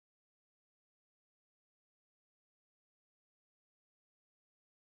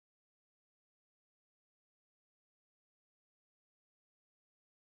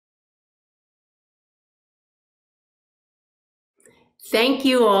Thank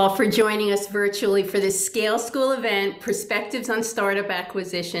you all for joining us virtually for this Scale School event, Perspectives on Startup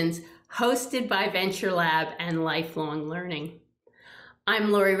Acquisitions, hosted by Venture Lab and Lifelong Learning.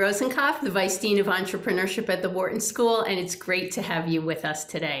 I'm Lori Rosenkopf, the Vice Dean of Entrepreneurship at the Wharton School, and it's great to have you with us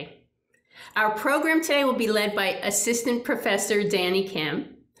today. Our program today will be led by Assistant Professor Danny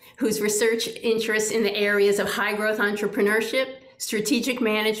Kim, whose research interests in the areas of high-growth entrepreneurship, strategic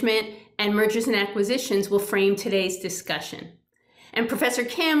management, and mergers and acquisitions will frame today's discussion. And Professor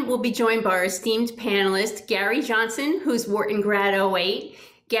Kim will be joined by our esteemed panelist, Gary Johnson, who's Wharton Grad '08.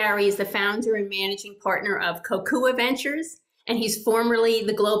 Gary is the founder and managing partner of Kokua Ventures, and he's formerly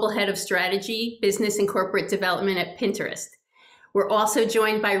the global head of strategy, business, and corporate development at Pinterest. We're also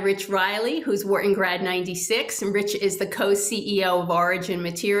joined by Rich Riley, who's Wharton Grad '96, and Rich is the co-CEO of Origin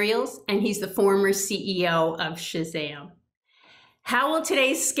Materials, and he's the former CEO of Shazam. How will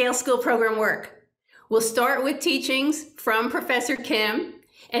today's Scale School program work? We'll start with teachings from Professor Kim,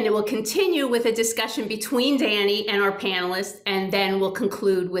 and it will continue with a discussion between Danny and our panelists, and then we'll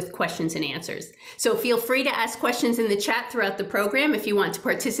conclude with questions and answers. So feel free to ask questions in the chat throughout the program if you want to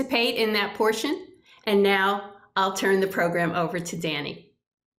participate in that portion. And now I'll turn the program over to Danny.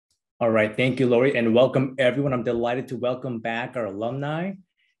 All right, thank you, Lori, and welcome everyone. I'm delighted to welcome back our alumni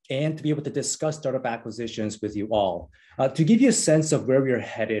and to be able to discuss startup acquisitions with you all. To give you a sense of where we are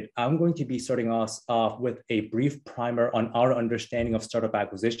headed, I'm going to be starting us off with a brief primer on our understanding of startup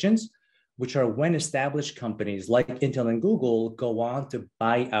acquisitions, which are when established companies like Intel and Google go on to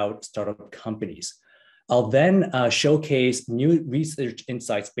buy out startup companies. I'll then showcase new research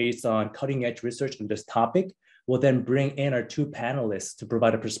insights based on cutting edge research on this topic. We'll then bring in our two panelists to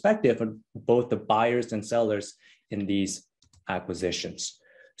provide a perspective on both the buyers and sellers in these acquisitions.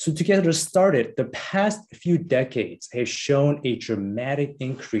 So to get us started, the past few decades have shown a dramatic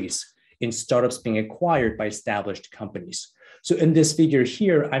increase in startups being acquired by established companies. So in this figure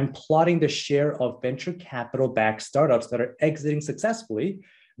here, I'm plotting the share of venture capital-backed startups that are exiting successfully,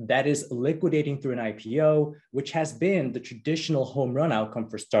 that is liquidating through an IPO, which has been the traditional home run outcome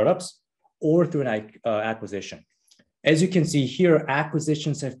for startups, or through an acquisition. As you can see here,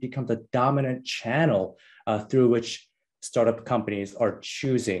 acquisitions have become the dominant channel through which startup companies are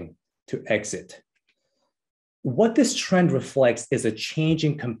choosing to exit. What this trend reflects is a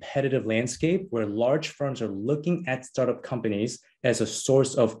changing competitive landscape where large firms are looking at startup companies as a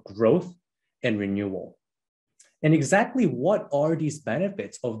source of growth and renewal. And exactly what are these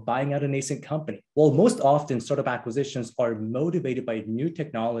benefits of buying out a nascent company? Well, most often startup acquisitions are motivated by new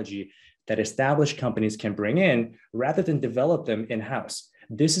technology that established companies can bring in rather than develop them in-house.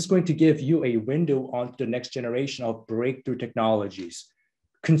 This is going to give you a window onto the next generation of breakthrough technologies.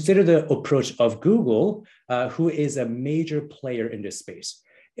 Consider the approach of Google, who is a major player in this space.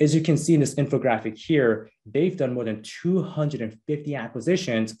 As you can see in this infographic here, they've done more than 250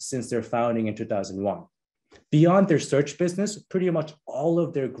 acquisitions since their founding in 2001. Beyond their search business, pretty much all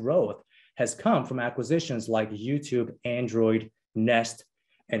of their growth has come from acquisitions like YouTube, Android, Nest,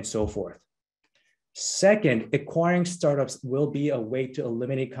 and so forth. Second, acquiring startups will be a way to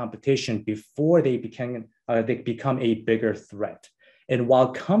eliminate competition before they become a bigger threat. And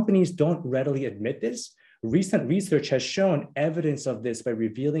while companies don't readily admit this, recent research has shown evidence of this by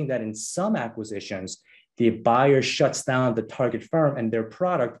revealing that in some acquisitions, the buyer shuts down the target firm and their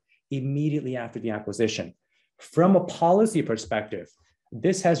product immediately after the acquisition. From a policy perspective,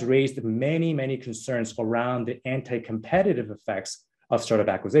 this has raised many, many concerns around the anti-competitive effects of startup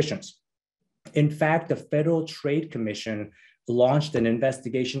acquisitions. In fact, the Federal Trade Commission launched an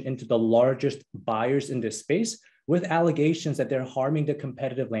investigation into the largest buyers in this space with allegations that they're harming the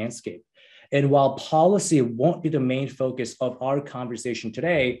competitive landscape. And while policy won't be the main focus of our conversation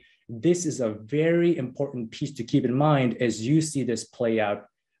today, this is a very important piece to keep in mind as you see this play out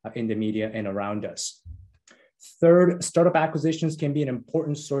in the media and around us. Third, startup acquisitions can be an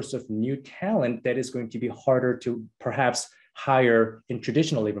important source of new talent that is going to be harder to perhaps hire in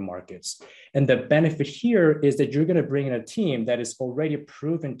traditional labor markets. And the benefit here is that you're going to bring in a team that is already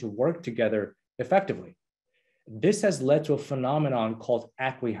proven to work together effectively. This has led to a phenomenon called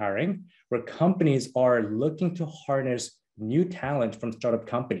acqui-hiring, where companies are looking to harness new talent from startup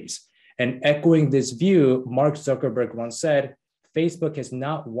companies. And echoing this view, Mark Zuckerberg once said, Facebook has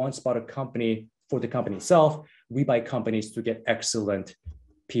not once bought a company for the company itself. We buy companies to get excellent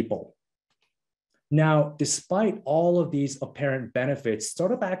people. Now, despite all of these apparent benefits,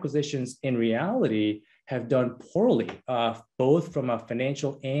 startup acquisitions in reality have done poorly, both from a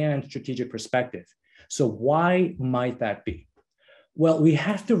financial and strategic perspective. So why might that be? Well, we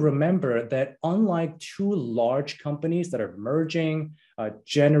have to remember that unlike two large companies that are merging,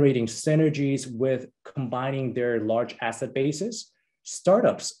 generating synergies with combining their large asset bases,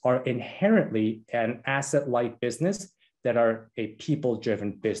 Startups are inherently an asset-light business that are a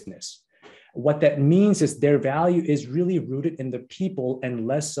people-driven business. What that means is their value is really rooted in the people and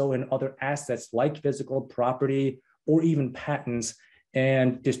less so in other assets like physical property or even patents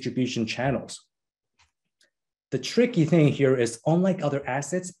and distribution channels. The tricky thing here is, unlike other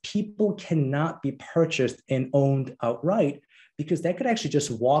assets, people cannot be purchased and owned outright because they could actually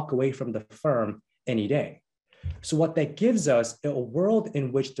just walk away from the firm any day. So what that gives us a world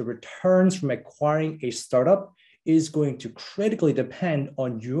in which the returns from acquiring a startup is going to critically depend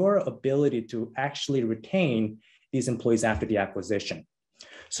on your ability to actually retain these employees after the acquisition.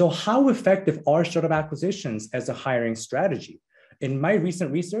 So how effective are startup acquisitions as a hiring strategy? In my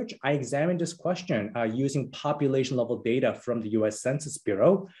recent research, I examined this question using population level data from the US Census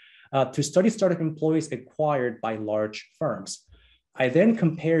Bureau to study startup employees acquired by large firms. I then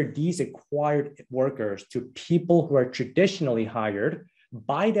compared these acquired workers to people who are traditionally hired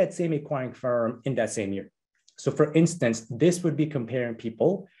by that same acquiring firm in that same year. So for instance, this would be comparing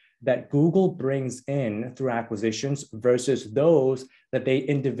people that Google brings in through acquisitions versus those that they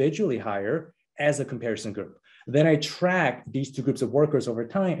individually hire as a comparison group. Then I track these two groups of workers over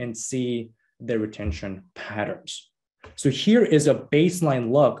time and see their retention patterns. So here is a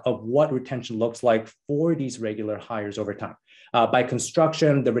baseline look of what retention looks like for these regular hires over time. By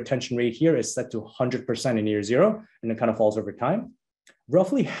construction, the retention rate here is set to 100% in year zero, and it kind of falls over time.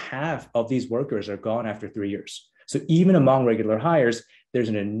 Roughly half of these workers are gone after 3 years. So even among regular hires, there's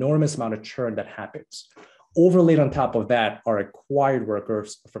an enormous amount of churn that happens. Overlaid on top of that are acquired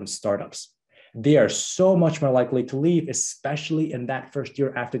workers from startups. They are so much more likely to leave, especially in that first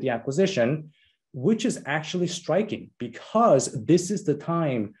year after the acquisition, which is actually striking because this is the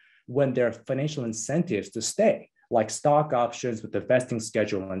time when there are financial incentives to stay, like stock options with the vesting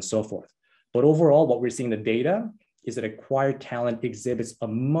schedule and so forth. But overall, what we're seeing in the data is that acquired talent exhibits a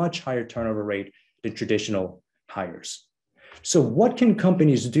much higher turnover rate than traditional hires. So what can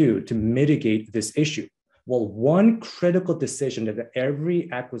companies do to mitigate this issue? Well, one critical decision that every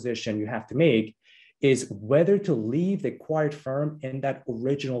acquisition you have to make is whether to leave the acquired firm in that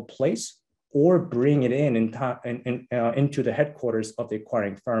original place or bring it into the headquarters of the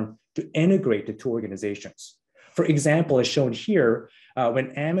acquiring firm to integrate the two organizations. For example, as shown here,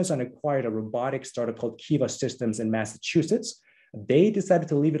 when Amazon acquired a robotic startup called Kiva Systems in Massachusetts, they decided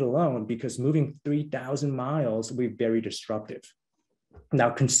to leave it alone because moving 3,000 miles would be very disruptive. Now,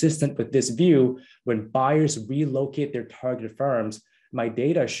 consistent with this view, when buyers relocate their targeted firms, my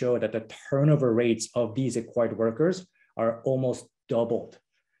data show that the turnover rates of these acquired workers are almost doubled.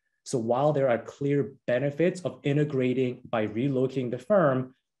 So while there are clear benefits of integrating by relocating the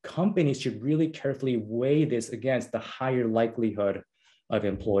firm, companies should really carefully weigh this against the higher likelihood of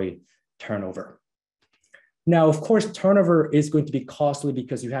employee turnover. Now, of course, turnover is going to be costly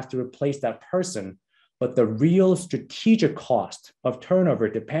because you have to replace that person, but the real strategic cost of turnover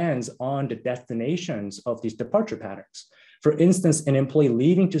depends on the destinations of these departure patterns. For instance, an employee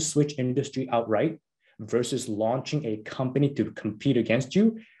leaving to switch industry outright versus launching a company to compete against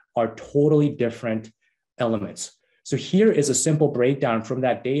you are totally different elements. So here is a simple breakdown from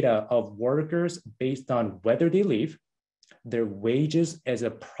that data of workers based on whether they leave, their wages as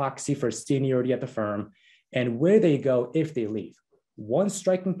a proxy for seniority at the firm, and where they go if they leave. One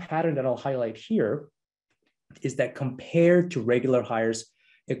striking pattern that I'll highlight here is that compared to regular hires,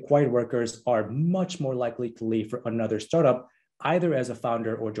 acquired workers are much more likely to leave for another startup, either as a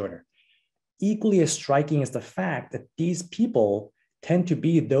founder or joiner. Equally as striking is the fact that these people tend to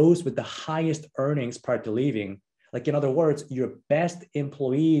be those with the highest earnings prior to leaving. Like, in other words, your best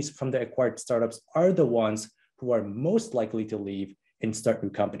employees from the acquired startups are the ones who are most likely to leave and start new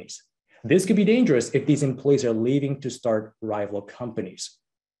companies. This could be dangerous if these employees are leaving to start rival companies.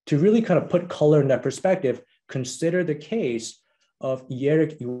 To really kind of put color in that perspective, consider the case of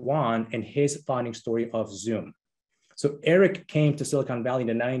Eric Yuan and his founding story of Zoom. So Eric came to Silicon Valley in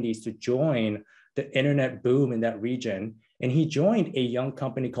the 90s to join the internet boom in that region. And he joined a young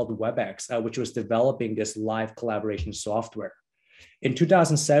company called WebEx, which was developing this live collaboration software. In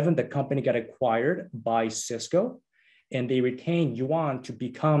 2007, the company got acquired by Cisco, and they retained Yuan to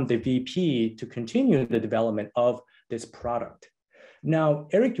become the VP to continue the development of this product. Now,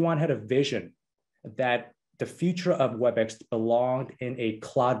 Eric Yuan had a vision that the future of WebEx belonged in a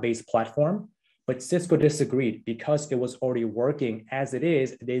cloud-based platform, but Cisco disagreed because it was already working as it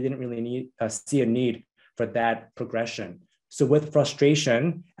is. They didn't really see a need for that progression. So with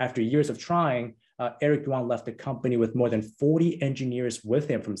frustration, after years of trying, Eric Yuan left the company with more than 40 engineers with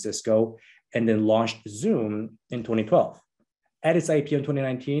him from Cisco and then launched Zoom in 2012. At its IPO in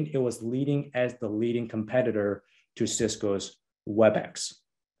 2019, it was leading as the leading competitor to Cisco's WebEx.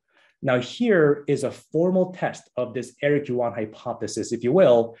 Now, here is a formal test of this Eric Yuan hypothesis, if you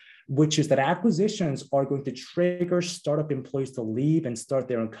will, which is that acquisitions are going to trigger startup employees to leave and start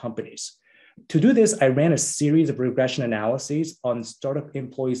their own companies. To do this, I ran a series of regression analyses on startup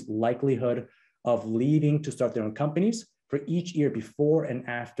employees' likelihood of leaving to start their own companies for each year before and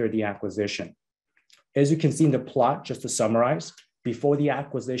after the acquisition. As you can see in the plot, just to summarize, before the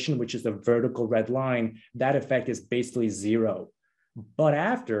acquisition, which is the vertical red line, that effect is basically zero. But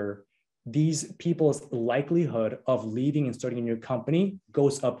after, these people's likelihood of leaving and starting a new company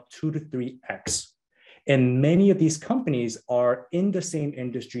goes up 2 to 3x. And many of these companies are in the same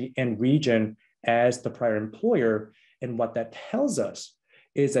industry and region as the prior employer. And what that tells us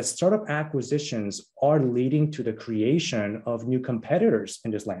is that startup acquisitions are leading to the creation of new competitors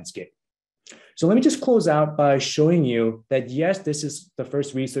in this landscape. So let me just close out by showing you that, yes, this is the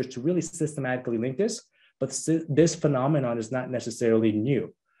first research to really systematically link this, but this phenomenon is not necessarily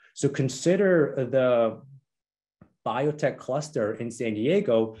new. So consider the biotech cluster in San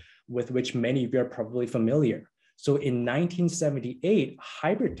Diego, with which many of you are probably familiar. So in 1978,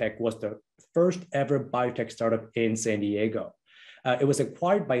 Hybrid was the first ever biotech startup in San Diego. It was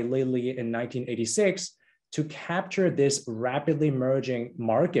acquired by Lilly in 1986 to capture this rapidly emerging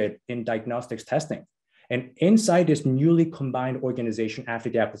market in diagnostics testing. And inside this newly combined organization after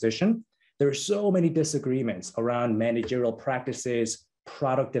the acquisition, there are so many disagreements around managerial practices,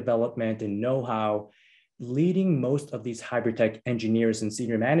 product development, and know-how, leading most of these hybrid tech engineers and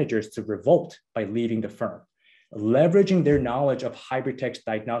senior managers to revolt by leaving the firm. Leveraging their knowledge of hybrid tech's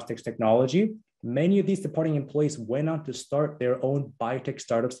diagnostics technology, many of these departing employees went on to start their own biotech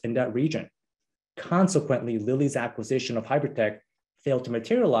startups in that region. Consequently, Lilly's acquisition of hybrid tech failed to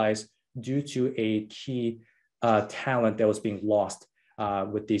materialize due to a key talent that was being lost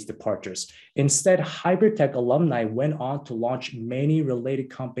with these departures. Instead, hybrid tech alumni went on to launch many related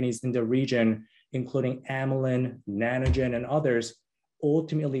companies in the region, including Amylin, Nanogen, and others,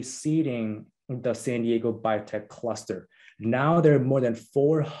 ultimately seeding the San Diego biotech cluster. Now there are more than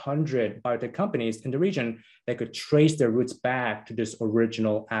 400 biotech companies in the region that could trace their roots back to this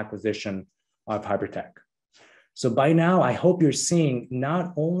original acquisition of hybrid tech. So by now, I hope you're seeing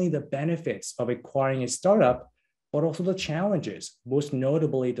not only the benefits of acquiring a startup, but also the challenges, most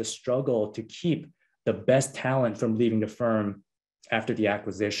notably the struggle to keep the best talent from leaving the firm after the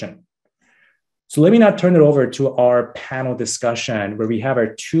acquisition. So let me now turn it over to our panel discussion, where we have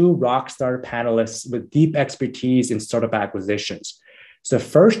our two rockstar panelists with deep expertise in startup acquisitions. So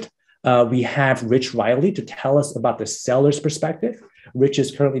first, we have Rich Riley to tell us about the seller's perspective. Rich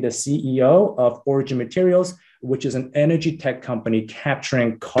is currently the CEO of Origin Materials, which is an energy tech company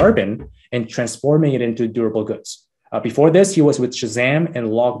capturing carbon and transforming it into durable goods. Before this, he was with Shazam and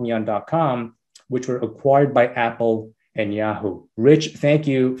LogMeOn.com, which were acquired by Apple and Yahoo. Rich, thank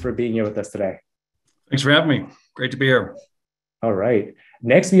you for being here with us today. Thanks for having me. Great to be here. All right.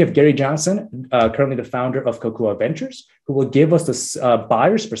 Next, we have Gary Johnson, currently the founder of Cocoa Ventures, who will give us the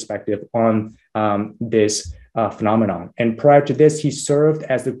buyer's perspective on this phenomenon. And prior to this, he served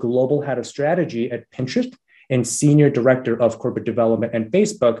as the global head of strategy at Pinterest and senior director of corporate development at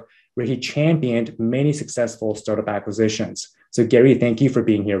Facebook, where he championed many successful startup acquisitions. So Gary, thank you for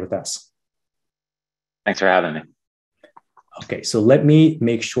being here with us. Thanks for having me. Okay, so let me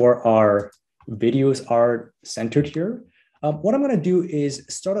make sure our videos are centered here. What I'm going to do is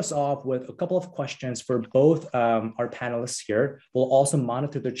start us off with a couple of questions for both our panelists here. We'll also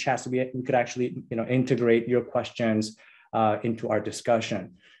monitor the chat so we could actually integrate your questions into our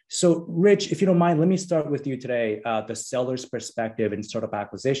discussion. So Rich, if you don't mind, let me start with you today, the seller's perspective in startup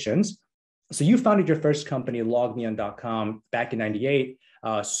acquisitions. So you founded your first company, LogMeOn.com, back in '98,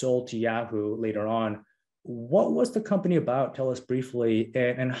 sold to Yahoo later on. What was the company about? Tell us briefly.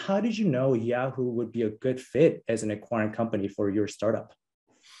 And how did you know Yahoo would be a good fit as an acquiring company for your startup?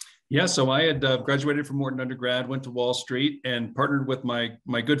 Yeah, so I had graduated from Wharton undergrad, went to Wall Street, and partnered with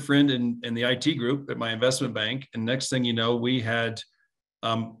my good friend in the IT group at my investment bank. And next thing you know, we had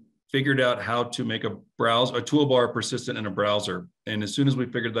figured out how to make a toolbar persistent in a browser. And as soon as we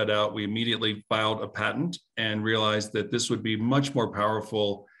figured that out, we immediately filed a patent and realized that this would be much more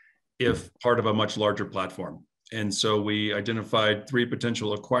powerful if part of a much larger platform. And so we identified 3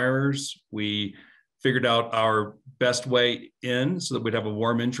 potential acquirers. We figured out our best way in so that we'd have a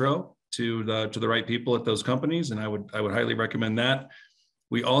warm intro to the right people at those companies. And I would highly recommend that.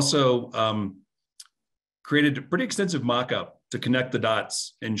 We also created a pretty extensive mock-up to connect the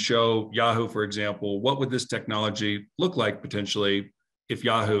dots and show Yahoo, for example, what would this technology look like potentially if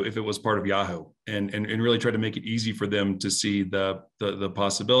it was part of Yahoo, and really try to make it easy for them to see the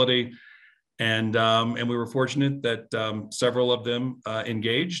possibility. And we were fortunate that several of them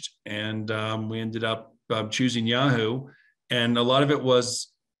engaged, and we ended up choosing Yahoo. And a lot of it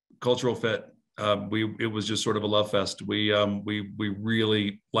was cultural fit. It was just sort of a love fest. We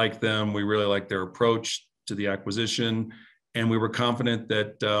really liked them. We really liked their approach to the acquisition, and we were confident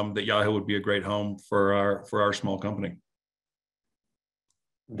that that Yahoo would be a great home for our small company.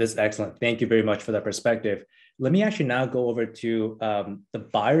 That's excellent. Thank you very much for that perspective. Let me actually now go over to the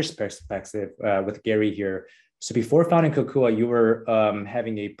buyer's perspective with Gary here. So before founding Kokua, you were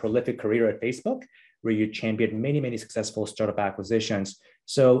having a prolific career at Facebook, where you championed many, many successful startup acquisitions.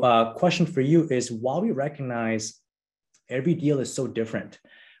 So question for you is, while we recognize every deal is so different,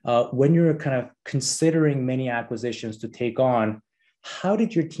 when you're kind of considering many acquisitions to take on, how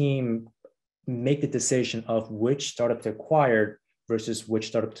did your team make the decision of which startup to acquire versus which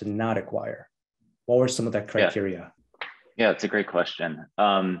startup to not acquire? What were some of that criteria? Yeah, it's a great question.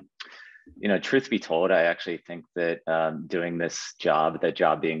 Truth be told, I actually think that doing this job, the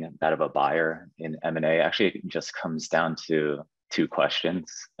job being that of a buyer in M&A, actually just comes down to two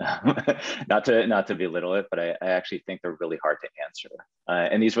questions. not to belittle it, but I actually think they're really hard to answer.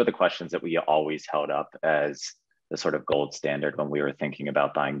 And these were the questions that we always held up as the sort of gold standard when we were thinking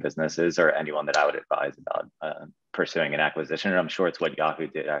about buying businesses, or anyone that I would advise about pursuing an acquisition. And I'm sure it's what Yahoo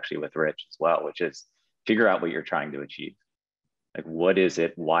did actually with Rich as well, which is figure out what you're trying to achieve. Like, what is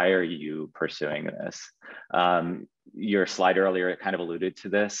it? Why are you pursuing this? Your slide earlier, it kind of alluded to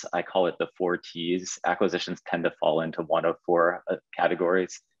this. I call it the 4 T's. Acquisitions tend to fall into one of 4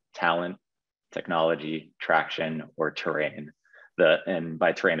 categories: talent, technology, traction, or terrain. And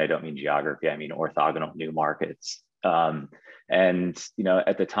by terrain, I don't mean geography, I mean orthogonal new markets. And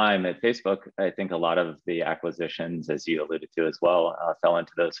at the time at Facebook, I think a lot of the acquisitions, as you alluded to as well, fell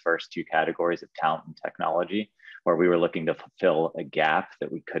into those first 2 categories of talent and technology, where we were looking to fill a gap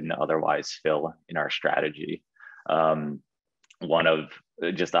that we couldn't otherwise fill in our strategy. One of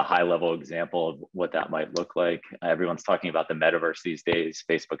just a high level example of what that might look like. Everyone's talking about the metaverse these days.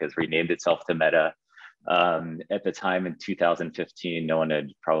 Facebook has renamed itself to Meta. At the time in 2015, no one had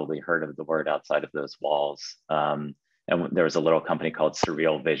probably heard of the word outside of those walls. And there was a little company called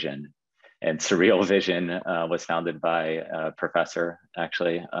Surreal Vision. And Surreal Vision was founded by a professor,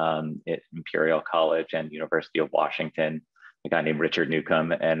 actually, at Imperial College and University of Washington, a guy named Richard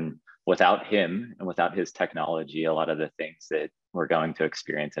Newcomb. And without him and without his technology, a lot of the things that we're going to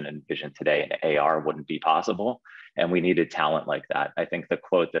experience and envision today in AR wouldn't be possible. And we needed talent like that. I think the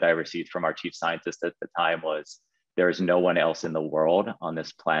quote that I received from our chief scientist at the time was, "There is no one else in the world on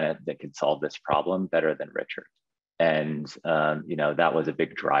this planet that can solve this problem better than Richard." And that was a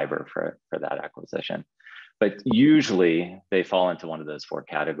big driver for that acquisition. But usually they fall into one of those 4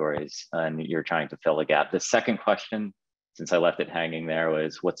 categories, and you're trying to fill a gap. The second question, since I left it hanging there,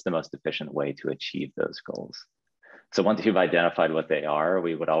 was what's the most efficient way to achieve those goals? So once you've identified what they are,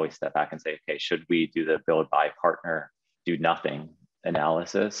 we would always step back and say, okay, should we do the build, buy, partner, do nothing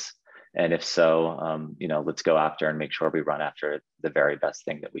analysis? And if so, let's go after and make sure we run after the very best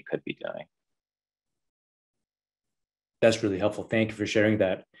thing that we could be doing. That's really helpful. Thank you for sharing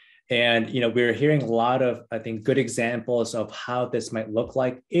that. And we're hearing a lot of, I think, good examples of how this might look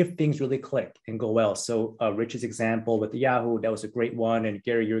like if things really click and go well. So Rich's example with Yahoo, that was a great one. And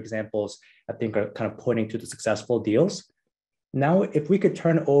Gary, your examples, I think, are kind of pointing to the successful deals. Now, if we could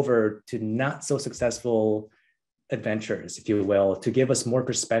turn over to not so successful adventures, if you will, to give us more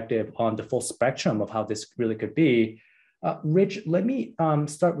perspective on the full spectrum of how this really could be. Rich, let me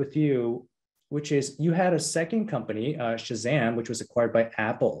start with you, which is you had a second company, Shazam, which was acquired by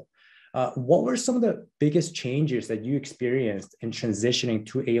Apple. What were some of the biggest changes that you experienced in transitioning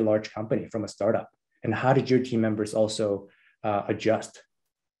to a large company from a startup? And how did your team members also adjust?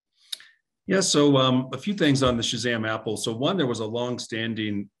 Yeah, so a few things on the Shazam Apple. So one, there was a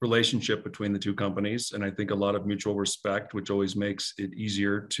long-standing relationship between the 2 companies, and I think a lot of mutual respect, which always makes it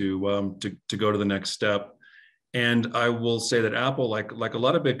easier to go to the next step. And I will say that Apple, like a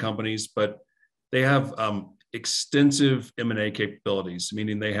lot of big companies, but they have extensive M&A capabilities,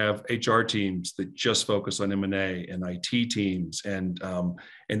 meaning they have HR teams that just focus on M&A and IT teams, and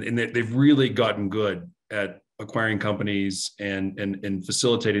they've really gotten good at acquiring companies and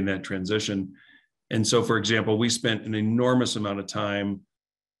facilitating that transition. And so, for example, we spent an enormous amount of time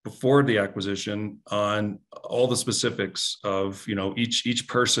before the acquisition on all the specifics of each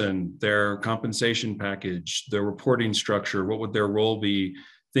person, their compensation package, their reporting structure, what would their role be,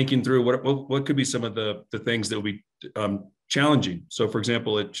 thinking through what could be some of the things that would be challenging. So for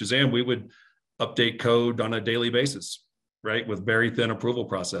example, at Shazam, we would update code on a daily basis. right? With very thin approval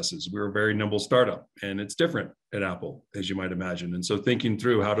processes. We're a very nimble startup, and it's different at Apple, as you might imagine. And so thinking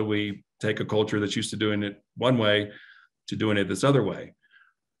through, how do we take a culture that's used to doing it one way to doing it this other way?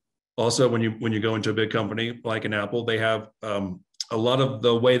 Also, when you go into a big company like an Apple, they have a lot of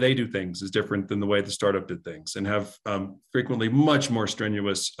the way they do things is different than the way the startup did things, and have frequently much more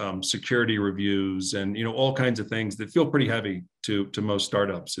strenuous security reviews and all kinds of things that feel pretty heavy to most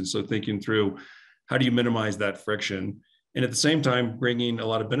startups. And so thinking through, how do you minimize that friction, and at the same time bringing a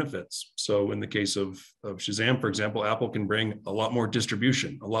lot of benefits. So in the case of Shazam, for example, Apple can bring a lot more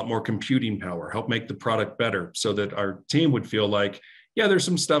distribution, a lot more computing power, help make the product better, so that our team would feel like, yeah, there's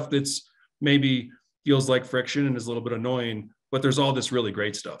some stuff that's maybe feels like friction and is a little bit annoying, but there's all this really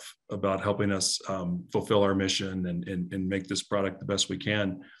great stuff about helping us fulfill our mission and make this product the best we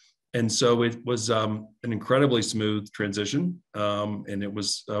can. And so it was an incredibly smooth transition. And it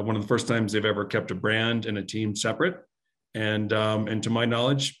was one of the first times they've ever kept a brand and a team separate. And to my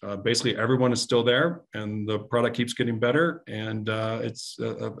knowledge, basically everyone is still there, and the product keeps getting better. And it's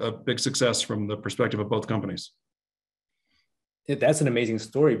a big success from the perspective of both companies. That's an amazing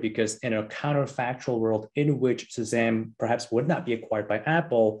story, because in a counterfactual world in which Shazam perhaps would not be acquired by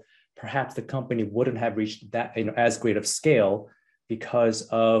Apple, perhaps the company wouldn't have reached that as great of scale because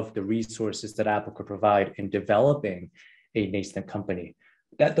of the resources that Apple could provide in developing a nascent company.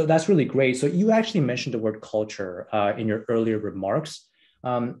 That's really great. So you actually mentioned the word culture in your earlier remarks.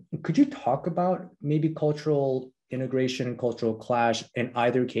 Could you talk about maybe cultural integration, cultural clash in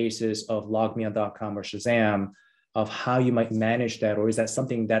either cases of LogMeOn.com or Shazam, of how you might manage that, or is that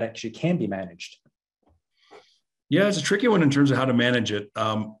something that actually can be managed? Yeah, it's a tricky one in terms of how to manage it.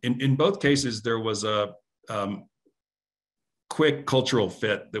 In both cases, there was a quick cultural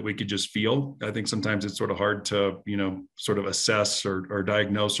fit that we could just feel. I think sometimes it's sort of hard to, sort of assess or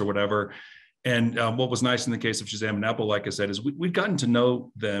diagnose or whatever. And what was nice in the case of Shazam and Apple, like I said, is we'd gotten to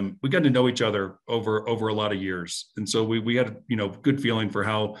know them. We got to know each other over a lot of years. And so we had a good feeling for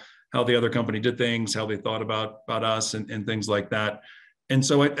how the other company did things, how they thought about us and things like that. And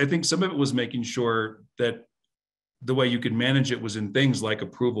so I think some of it was making sure that the way you could manage it was in things like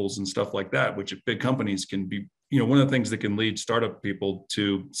approvals and stuff like that, which at big companies can be, one of the things that can lead startup people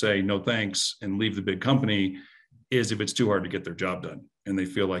to say no thanks and leave the big company is if it's too hard to get their job done and they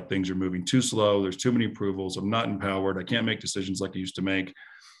feel like things are moving too slow, there's too many approvals, I'm not empowered, I can't make decisions like I used to make.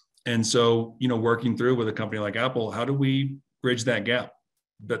 And so, working through with a company like Apple, how do we bridge that gap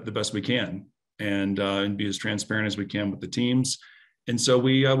the best we can and be as transparent as we can with the teams? And so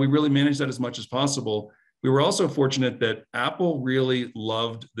we really managed that as much as possible. We were also fortunate that Apple really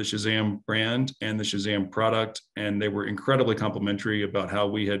loved the Shazam brand and the Shazam product, and they were incredibly complimentary about how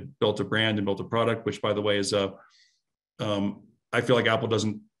we had built a brand and built a product, which, by the way, is I feel like Apple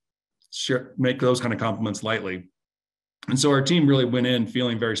doesn't make those kind of compliments lightly. And so our team really went in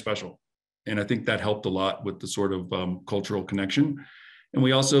feeling very special. And I think that helped a lot with the sort of cultural connection. And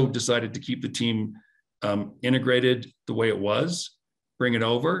we also decided to keep the team integrated the way it was, bring it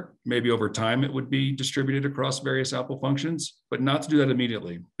over. Maybe over time it would be distributed across various Apple functions, but not to do that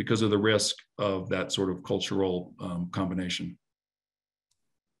immediately because of the risk of that sort of cultural combination.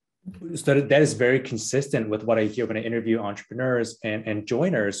 So that is very consistent with what I hear when I interview entrepreneurs and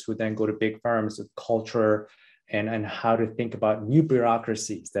joiners who then go to big firms with culture and how to think about new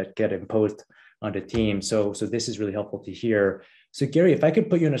bureaucracies that get imposed on the team. So this is really helpful to hear. So Gary, if I could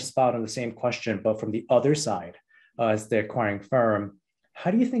put you in a spot on the same question, but from the other side, as the acquiring firm, how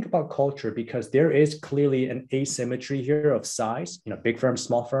do you think about culture? Because there is clearly an asymmetry here of size, big firm,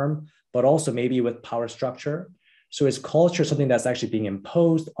 small firm, but also maybe with power structure. So is culture something that's actually being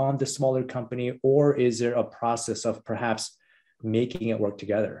imposed on the smaller company, or is there a process of perhaps making it work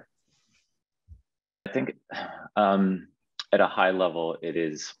together? I think at a high level, it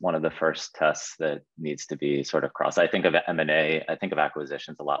is one of the first tests that needs to be sort of crossed. I think of M&A, I think of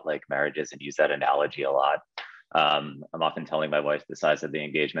acquisitions a lot like marriages and use that analogy a lot. I'm often telling my wife the size of the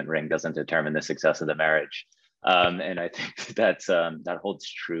engagement ring doesn't determine the success of the marriage. And I think that holds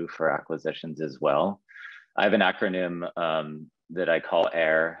true for acquisitions as well. I have an acronym that I call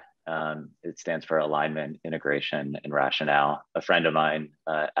AIR. It stands for alignment, integration, and rationale. A friend of mine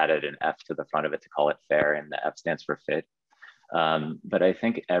added an F to the front of it to call it FAIR, and the F stands for fit. But I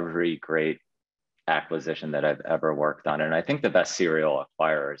think every great acquisition that I've ever worked on, and I think the best serial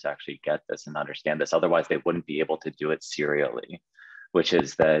acquirers actually get this and understand this, otherwise they wouldn't be able to do it serially, which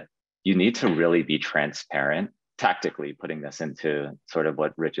is that you need to really be transparent, tactically putting this into sort of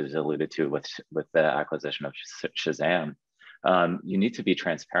what Rich has alluded to with the acquisition of Shazam. You need to be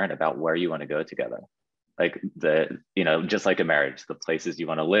transparent about where you want to go together. like just like a marriage, the places you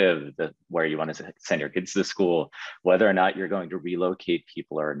want to live, where you want to send your kids to school, whether or not you're going to relocate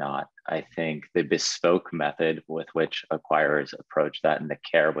people or not. I think the bespoke method with which acquirers approach that and the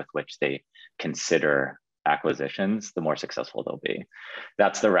care with which they consider acquisitions, the more successful they'll be.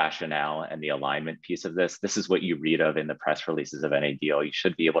 That's the rationale and the alignment piece of this. This is what you read of in the press releases of any deal. You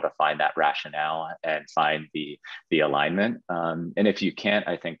should be able to find that rationale and find the alignment. And if you can't,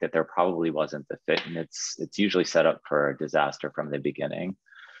 I think that there probably wasn't the fit, and it's usually set up for a disaster from the beginning.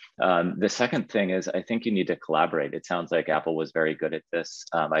 The second thing is, I think you need to collaborate. It sounds like Apple was very good at this.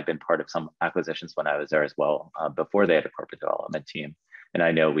 I've been part of some acquisitions when I was there as well, before they had a corporate development team. And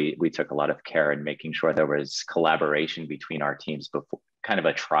I know we took a lot of care in making sure there was collaboration between our teams, before, kind of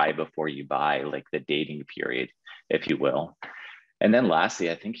a try before you buy, like the dating period, if you will. And then lastly,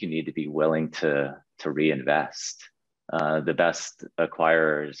 I think you need to be willing to reinvest. The best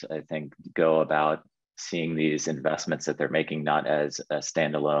acquirers, I think, go about seeing these investments that they're making not as a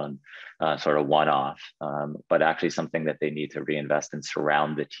standalone sort of one-off, but actually something that they need to reinvest and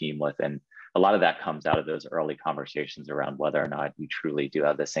surround the team with. And a lot of that comes out of those early conversations around whether or not you truly do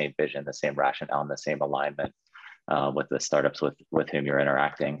have the same vision, the same rationale, and the same alignment with the startups with whom you're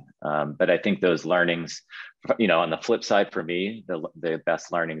interacting. But I think those learnings, on the flip side for me, the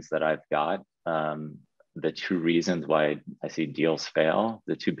best learnings that I've got, the two reasons why I see deals fail,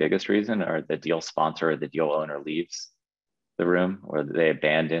 the two biggest reasons are the deal sponsor or the deal owner leaves the room, or they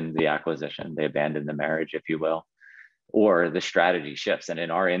abandon the acquisition, they abandon the marriage, if you will, or the strategy shifts. And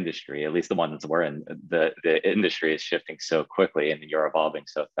in our industry, at least the ones we're in, the industry is shifting so quickly and you're evolving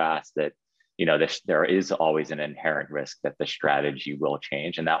so fast that there is always an inherent risk that the strategy will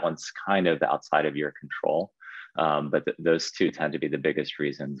change. And that one's kind of outside of your control. But those two tend to be the biggest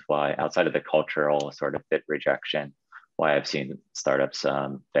reasons why, outside of the cultural sort of fit rejection, why I've seen startups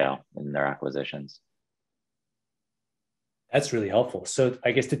fail in their acquisitions. That's really helpful. So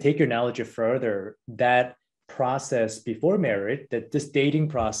I guess to take your analogy further, that process before marriage, this dating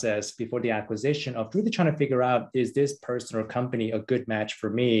process before the acquisition of really trying to figure out, is this person or company a good match for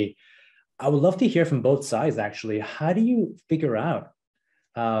me? I would love to hear from both sides, actually. How do you figure out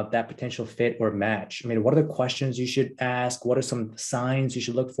that potential fit or match? I mean, what are the questions you should ask? What are some signs you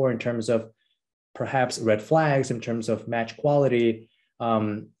should look for in terms of perhaps red flags, in terms of match quality?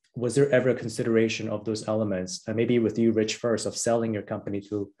 Was there ever a consideration of those elements? Maybe with you, Rich, first, of selling your company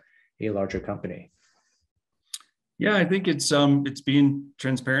to a larger company. Yeah, I think it's being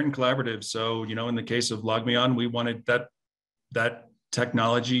transparent and collaborative. So, in the case of LogMeOn, we wanted that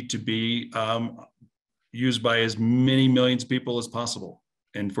technology to be used by as many millions of people as possible,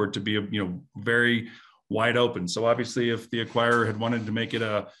 and for it to be very wide open. So obviously, if the acquirer had wanted to make it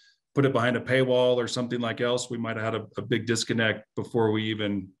put it behind a paywall or something like else, we might have had a big disconnect before we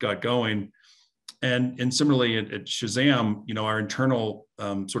even got going. And similarly at Shazam, our internal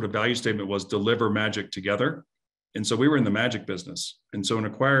sort of value statement was deliver magic together. And so we were in the magic business. And so an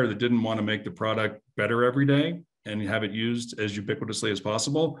acquirer that didn't want to make the product better every day and have it used as ubiquitously as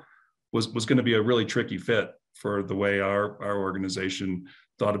possible was going to be a really tricky fit for the way our organization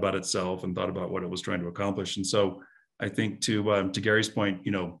thought about itself and thought about what it was trying to accomplish. And so I think to Gary's point,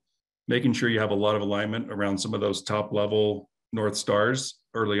 making sure you have a lot of alignment around some of those top level North Stars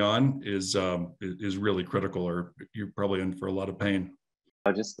early on is really critical, or you're probably in for a lot of pain.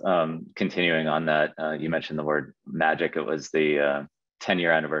 Just continuing on that, you mentioned the word magic. It was the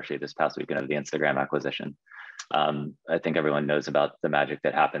 10-year anniversary this past weekend of the Instagram acquisition. I think everyone knows about the magic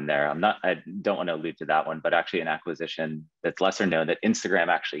that happened there. I don't want to allude to that one, but actually an acquisition that's lesser known that Instagram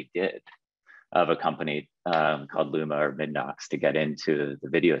actually did of a company called Luma or Midnox to get into the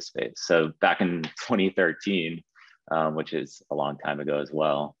video space. So back in 2013, which is a long time ago as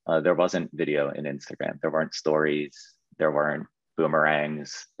well, there wasn't video in Instagram. There weren't stories, there weren't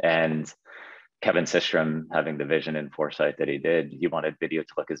boomerangs. And Kevin Systrom, having the vision and foresight that he did, he wanted video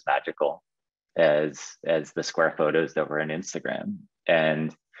to look as magical as the square photos that were in Instagram.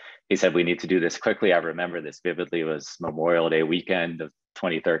 And he said, we need to do this quickly. I remember this vividly. It was Memorial Day weekend of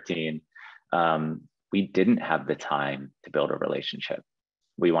 2013. We didn't have the time to build a relationship.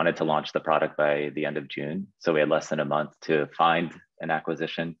 We wanted to launch the product by the end of June. So we had less than a month to find an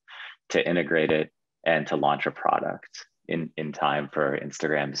acquisition, to integrate it, and to launch a product in time for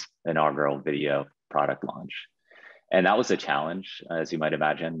Instagram's inaugural video product launch. And that was a challenge. As you might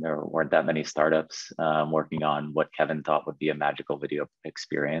imagine, there weren't that many startups working on what Kevin thought would be a magical video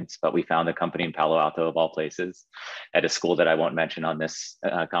experience. But we found a company in Palo Alto, of all places, at a school that I won't mention on this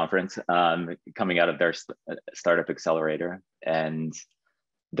conference, coming out of their startup accelerator. And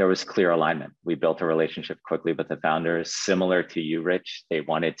there was clear alignment. We built a relationship quickly with the founders. Similar to you, Rich, they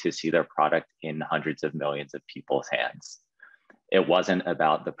wanted to see their product in hundreds of millions of people's hands. It wasn't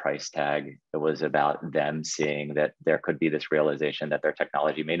about the price tag. It was about them seeing that there could be this realization that their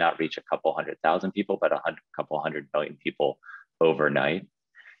technology may not reach a couple 100,000 people, but a couple 100 million people overnight.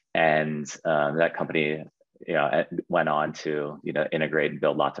 And that company, went on to, integrate and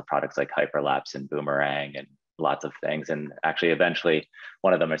build lots of products like Hyperlapse and Boomerang and lots of things. And actually, eventually,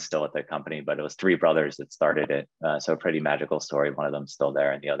 one of them is still at the company, but it was three brothers that started it. So a pretty magical story. One of them's still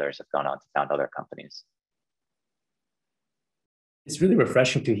there, and the others have gone on to found other companies. It's really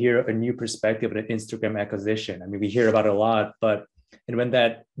refreshing to hear a new perspective on an Instagram acquisition. I mean, we hear about it a lot, and when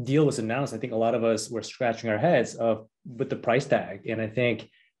that deal was announced, I think a lot of us were scratching our heads with the price tag. And I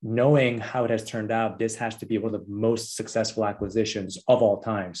think knowing how it has turned out, this has to be one of the most successful acquisitions of all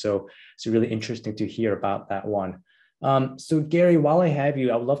time. So it's really interesting to hear about that one. So Gary, while I have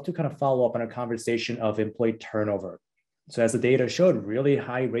you, I would love to kind of follow up on a conversation of employee turnover. So as the data showed, really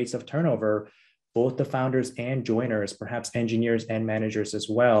high rates of turnover, both the founders and joiners, perhaps engineers and managers as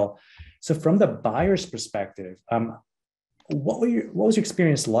well. So from the buyer's perspective, what was your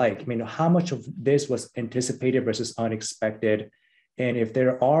experience like? I mean, how much of this was anticipated versus unexpected? And if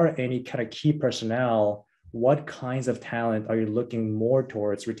there are any kind of key personnel, what kinds of talent are you looking more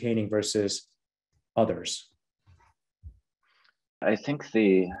towards retaining versus others? I think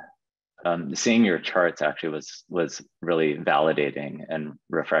the seeing your charts actually was really validating and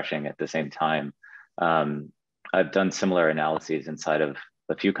refreshing at the same time. I've done similar analyses inside of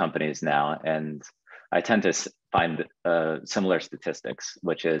a few companies now, and I tend to find similar statistics,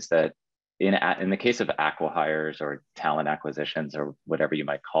 which is that in the case of acqui-hires or talent acquisitions or whatever you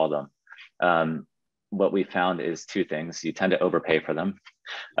might call them, what we found is two things. You tend to overpay for them.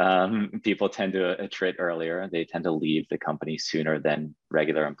 People tend to attrit earlier. They tend to leave the company sooner than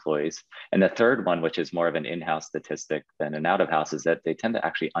regular employees. And the third one, which is more of an in-house statistic than an out-of-house, is that they tend to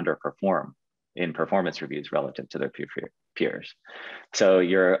actually underperform in performance reviews relative to their peers. So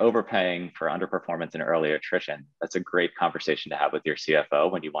you're overpaying for underperformance and early attrition. That's a great conversation to have with your CFO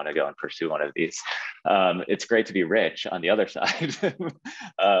when you want to go and pursue one of these. It's great to be rich on the other side.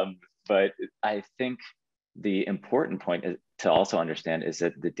 But I think the important point to also understand is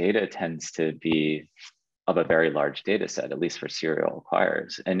that the data tends to be of a very large data set, at least for serial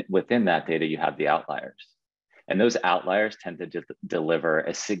acquirers. And within that data, you have the outliers. And those outliers tend to deliver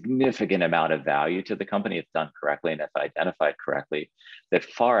a significant amount of value to the company if done correctly and if identified correctly, that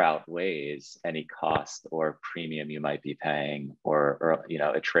far outweighs any cost or premium you might be paying or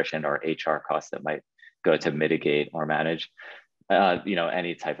attrition or HR costs that might go to mitigate or manage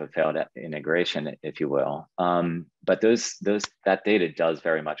any type of failed integration, if you will. But that data does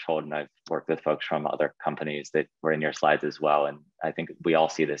very much hold, and I've worked with folks from other companies that were in your slides as well, and I think we all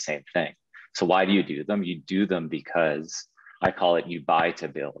see the same thing. So why do you do them? You do them because I call it you buy to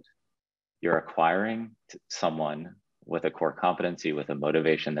build. You're acquiring someone with a core competency, with a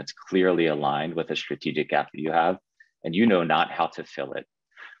motivation that's clearly aligned with a strategic gap that you have, and you know not how to fill it.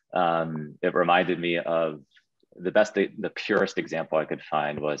 It reminded me of the purest example I could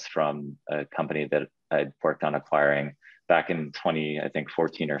find was from a company that I'd worked on acquiring back in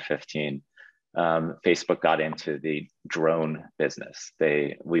 2014 or 15. Facebook got into the drone business.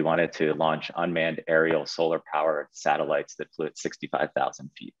 We wanted to launch unmanned aerial solar powered satellites that flew at 65,000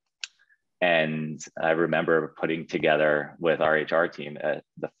 feet. And I remember putting together with our HR team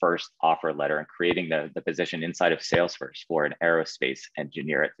the first offer letter and creating the position inside of Salesforce for an aerospace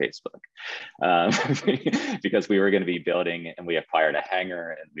engineer at Facebook. Because we were going to be building, and we acquired a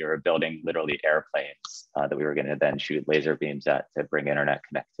hangar, and we were building literally airplanes that we were going to then shoot laser beams at to bring internet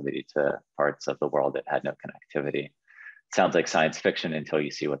connectivity to parts of the world that had no connectivity. Sounds like science fiction until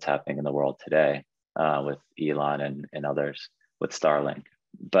you see what's happening in the world today with Elon and others with Starlink.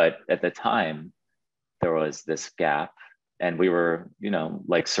 But at the time, there was this gap, and we were,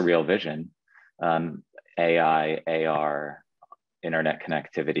 like surreal vision, AI, AR, internet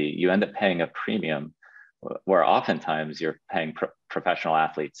connectivity. You end up paying a premium where oftentimes you're paying professional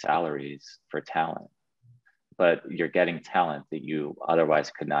athlete salaries for talent, but you're getting talent that you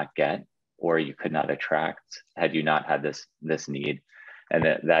otherwise could not get or you could not attract had you not had this need. And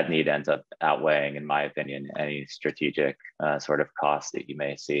that need ends up outweighing, in my opinion, any strategic sort of cost that you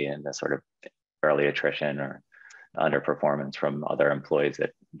may see in the sort of early attrition or underperformance from other employees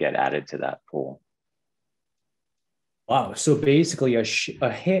that get added to that pool. Wow. So basically a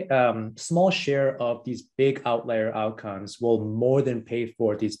small share of these big outlier outcomes will more than pay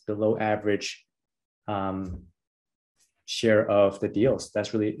for these below average share of the deals.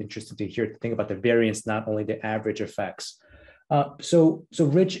 That's really interesting to hear, to think about the variance, not only the average effects. So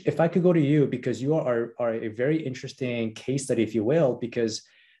Rich, if I could go to you, because you are a very interesting case study, if you will, because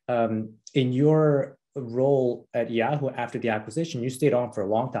in your role at Yahoo after the acquisition, you stayed on for a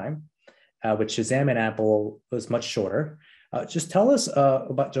long time, with Shazam and Apple was much shorter. Just tell us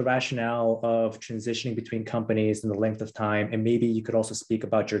about the rationale of transitioning between companies and the length of time, and maybe you could also speak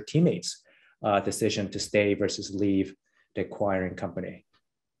about your teammates' decision to stay versus leave the acquiring company.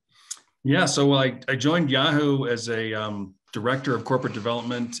 Yeah, so I joined Yahoo as a director of corporate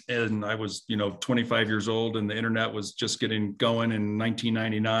development, and I was 25 years old, and the internet was just getting going in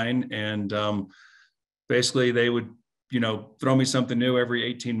 1999, and basically they would throw me something new every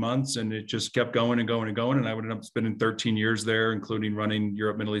 18 months, and it just kept going and going and going, and I would end up spending 13 years there, including running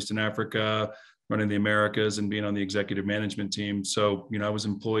Europe, Middle East, and Africa, running the Americas, and being on the executive management team. So I was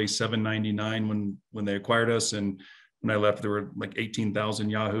employee 799 when they acquired us, and when I left, there were like 18,000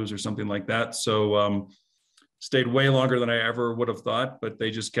 Yahoos or something like that. So stayed way longer than I ever would have thought, but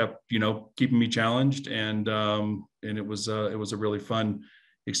they just kept, keeping me challenged, and it was a really fun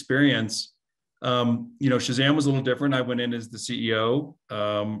experience. Shazam was a little different. I went in as the CEO,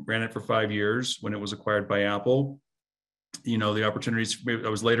 ran it for 5 years when it was acquired by Apple. The opportunities, I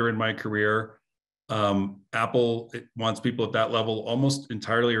was later in my career. Apple wants people at that level almost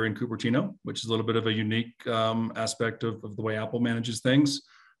entirely are in Cupertino, which is a little bit of a unique aspect of the way Apple manages things.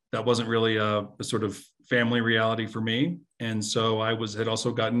 That wasn't really a sort of family reality for me. And so I had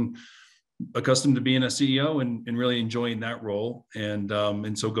also gotten accustomed to being a CEO and really enjoying that role.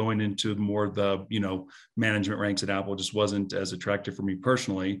 And so going into more of the, management ranks at Apple just wasn't as attractive for me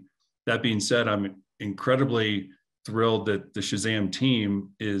personally. That being said, I'm incredibly thrilled that the Shazam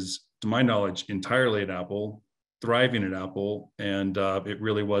team is, to my knowledge, entirely at Apple, thriving at Apple. And it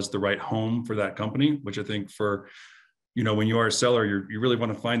really was the right home for that company, which I think for, when you are a seller, you really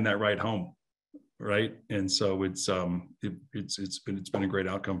want to find that right home, right? And so it's been a great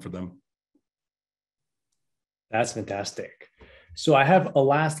outcome for them. That's fantastic. So I have a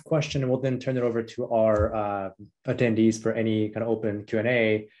last question, and we'll then turn it over to our attendees for any kind of open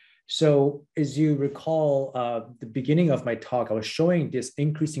Q&A. So as you recall, the beginning of my talk, I was showing this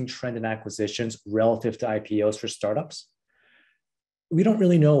increasing trend in acquisitions relative to IPOs for startups. We don't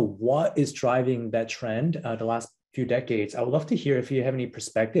really know what is driving that trend the last few decades. I would love to hear if you have any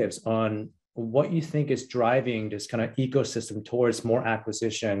perspectives on what you think is driving this kind of ecosystem towards more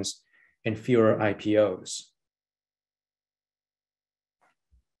acquisitions and fewer IPOs.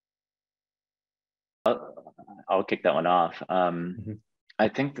 I'll kick that one off. I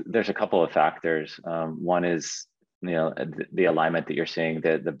think there's a couple of factors. One is, the alignment that you're seeing,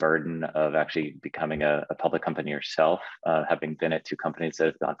 the burden of actually becoming a public company yourself, having been at 2 companies that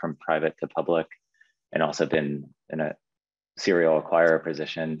have gone from private to public, and also been in a serial acquirer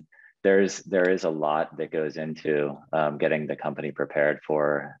position. There is a lot that goes into getting the company prepared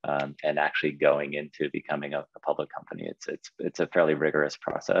for and actually going into becoming a public company. It's a fairly rigorous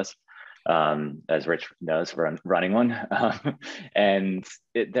process. As Rich knows, running one. And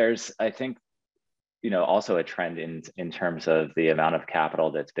there's, I think, also a trend in terms of the amount of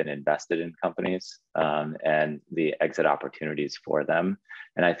capital that's been invested in companies and the exit opportunities for them.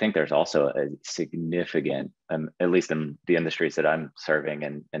 And I think there's also a significant, at least in the industries that I'm serving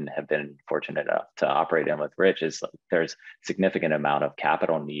and have been fortunate enough to operate in with Rich, is there's significant amount of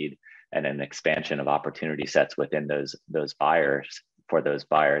capital need and an expansion of opportunity sets within those buyers, for those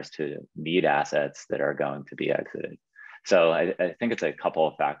buyers to need assets that are going to be exited. So I think it's a couple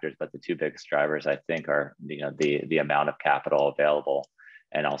of factors, but the 2 biggest drivers, I think, are the amount of capital available,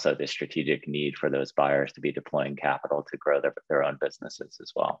 and also the strategic need for those buyers to be deploying capital to grow their own businesses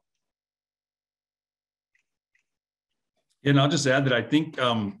as well. And I'll just add that I think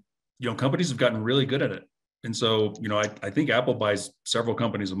companies have gotten really good at it. And so, I think Apple buys several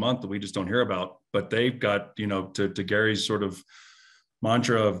companies a month that we just don't hear about, but they've got, to Gary's sort of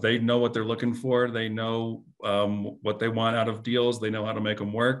mantra of, they know what they're looking for, they know what they want out of deals, they know how to make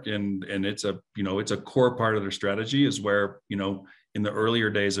them work, and it's a core part of their strategy. Is where in the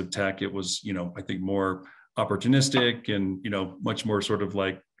earlier days of tech, it was I think more opportunistic and much more sort of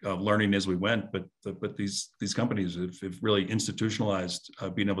like learning as we went. But these companies have really institutionalized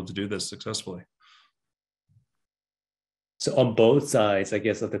being able to do this successfully. So on both sides, I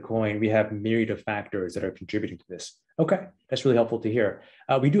guess, of the coin, we have myriad of factors that are contributing to this. Okay, that's really helpful to hear.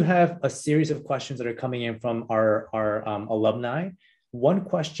 We do have a series of questions that are coming in from our alumni. One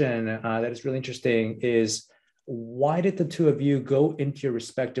question that is really interesting is, why did the 2 of you go into your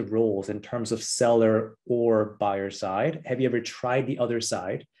respective roles in terms of seller or buyer side? Have you ever tried the other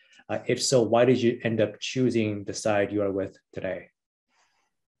side? If so, why did you end up choosing the side you are with today?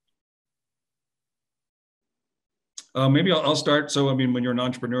 Maybe I'll start. So, I mean, when you're an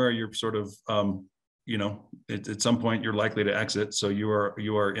entrepreneur, you're sort of, at some point you're likely to exit. So you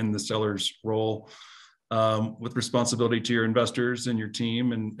are in the seller's role with responsibility to your investors and your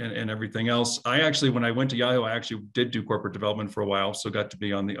team and everything else. I actually, when I went to Yahoo, I actually did do corporate development for a while, so got to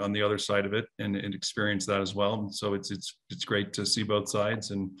be on the other side of it and experience that as well. And so it's great to see both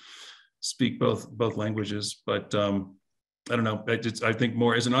sides and speak both languages. But I don't know. I think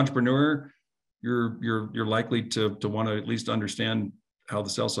more as an entrepreneur, you're likely to want to at least understand how the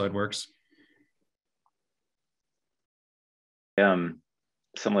sell side works.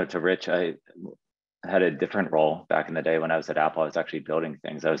 Similar to Rich, I had a different role back in the day when I was at Apple. I was actually building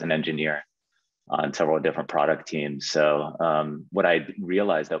things. I was an engineer on several different product teams. So what I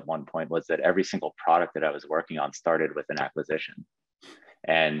realized at one point was that every single product that I was working on started with an acquisition.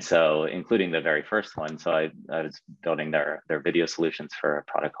 And so including the very first one. So I was building their video solutions for a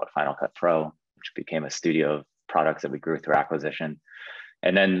product called Final Cut Pro, which became a studio of products that we grew through acquisition.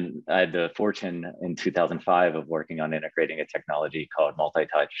 And then I had the fortune in 2005 of working on integrating a technology called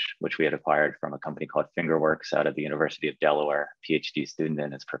multi-touch, which we had acquired from a company called Fingerworks out of the University of Delaware. PhD student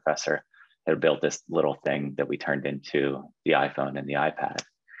and his professor had built this little thing that we turned into the iPhone and the iPad.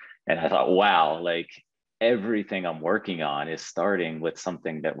 And I thought, wow, like everything I'm working on is starting with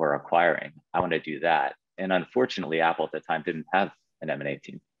something that we're acquiring. I want to do that. And unfortunately, Apple at the time didn't have an M&A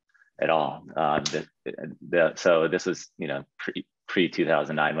team at all. So this was,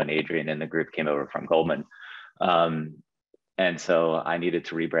 pre-2009 when Adrian and the group came over from Goldman. And so I needed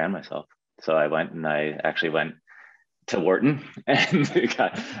to rebrand myself. So I went to Wharton and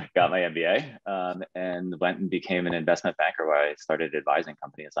got my MBA and went and became an investment banker where I started advising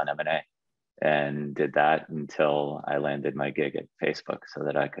companies on M&A and did that until I landed my gig at Facebook so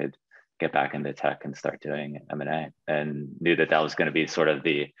that I could get back into tech and start doing M&A, and knew that was going to be sort of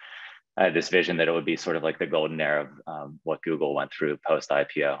I had this vision that it would be sort of like the golden era of what Google went through post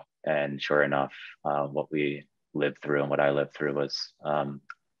IPO. And sure enough, what we lived through and what I lived through was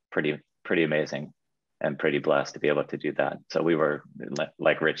pretty amazing and pretty blessed to be able to do that. So we were,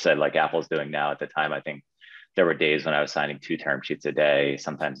 like Rich said, like Apple's doing now. At the time, I think there were days when I was signing 2 term sheets a day,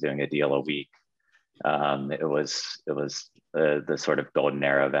 sometimes doing a deal a week. It was the sort of golden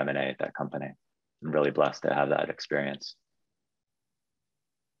era of M&A at that company. I'm really blessed to have that experience.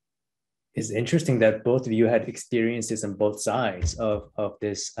 It's interesting that both of you had experiences on both sides of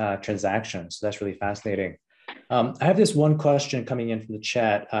this transaction. So that's really fascinating. I have this one question coming in from the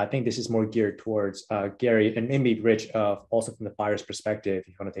chat. I think this is more geared towards Gary and maybe Rich, also from the buyer's perspective, if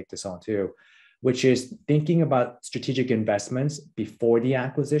you want to take this on too, which is thinking about strategic investments before the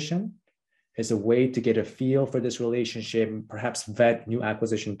acquisition as a way to get a feel for this relationship, perhaps vet new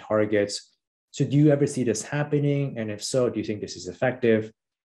acquisition targets. So do you ever see this happening? And if so, do you think this is effective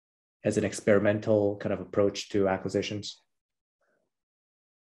as an experimental kind of approach to acquisitions?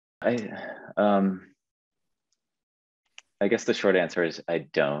 I guess the short answer is I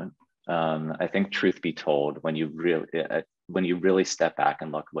don't. I think truth be told, when you really step back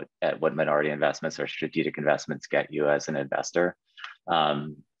and look at what minority investments or strategic investments get you as an investor,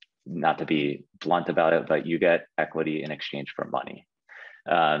 not to be blunt about it, but you get equity in exchange for money.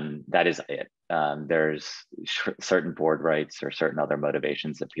 That is it. There's certain board rights or certain other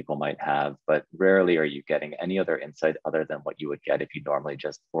motivations that people might have, but rarely are you getting any other insight other than what you would get if you normally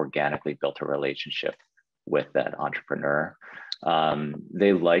just organically built a relationship with that entrepreneur.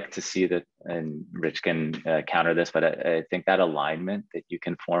 They like to see that, and Rich can counter this, but I think that alignment that you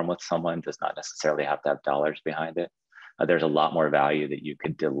can form with someone does not necessarily have to have dollars behind it. There's a lot more value that you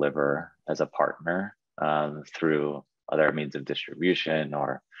could deliver as a partner through other means of distribution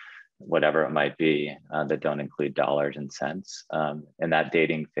or whatever it might be that don't include dollars and cents. And that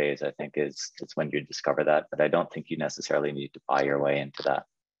dating phase, I think, it's when you discover that, but I don't think you necessarily need to buy your way into that.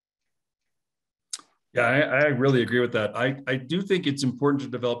 Yeah, I really agree with that. I do think it's important to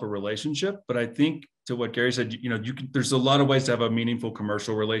develop a relationship, but I think to what Gary said, there's a lot of ways to have a meaningful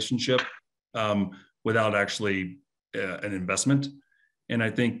commercial relationship without actually an investment. And I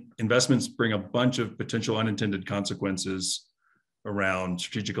think investments bring a bunch of potential unintended consequences around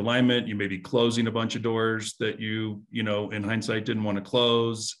strategic alignment. You may be closing a bunch of doors that you in hindsight didn't want to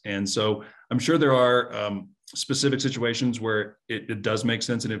close. And so I'm sure there are specific situations where it does make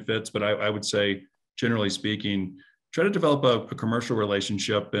sense and it fits, but I would say, generally speaking, try to develop a commercial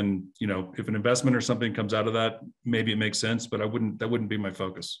relationship. And if an investment or something comes out of that, maybe it makes sense, but that wouldn't be my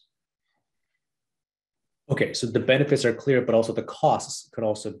focus. Okay, so the benefits are clear, but also the costs could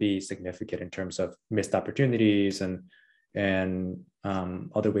also be significant in terms of missed opportunities and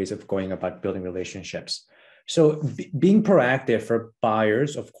other ways of going about building relationships. So being proactive for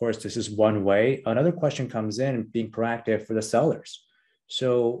buyers, of course, this is one way. Another question comes in, being proactive for the sellers.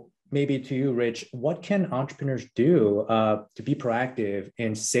 So maybe to you, Rich, what can entrepreneurs do to be proactive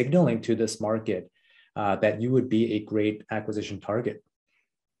in signaling to this market that you would be a great acquisition target?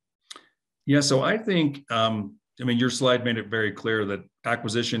 Yeah, so I think, your slide made it very clear that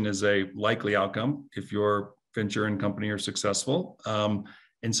acquisition is a likely outcome if your venture and company are successful.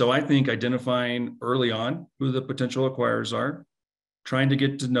 And so I think identifying early on who the potential acquirers are, trying to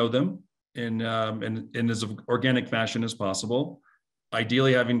get to know them in as organic fashion as possible,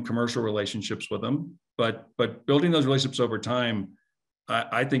 ideally having commercial relationships with them, but building those relationships over time,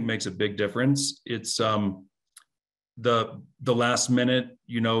 I think makes a big difference. It's the last minute,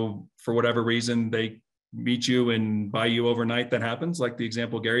 for whatever reason, they meet you and buy you overnight. That happens, like the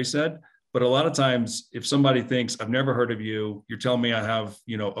example Gary said. But a lot of times, if somebody thinks, I've never heard of you, you're telling me I have,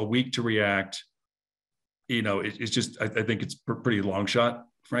 a week to react, it's just, I think it's pretty long shot,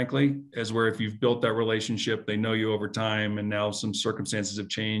 frankly, as where if you've built that relationship, they know you over time, and now some circumstances have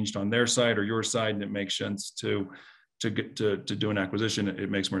changed on their side or your side, and it makes sense to get to do an acquisition. It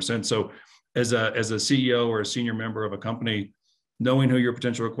makes more sense. So as a CEO or a senior member of a company, knowing who your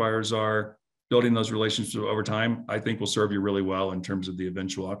potential acquirers are, building those relationships over time, I think will serve you really well in terms of the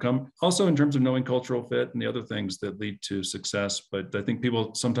eventual outcome. Also in terms of knowing cultural fit and the other things that lead to success. But I think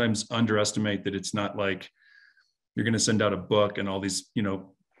people sometimes underestimate that it's not like you're going to send out a book and all these,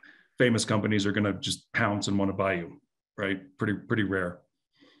 famous companies are going to just pounce and want to buy you, right? Pretty rare.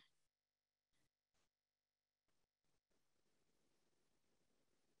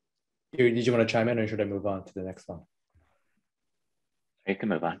 Did you want to chime in, or should I move on to the next one? You can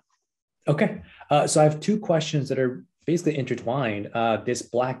move on. Okay, so I have two questions that are basically intertwined. This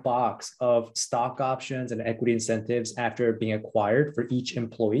black box of stock options and equity incentives after being acquired for each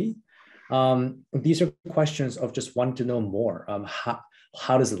employee. These are questions of just wanting to know more.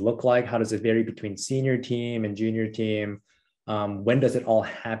 How does it look like? How does it vary between senior team and junior team? When does it all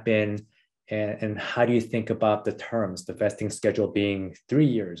happen? And how do you think about the terms, the vesting schedule being 3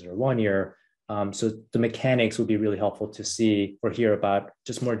 years or 1 year? So the mechanics would be really helpful to see or hear about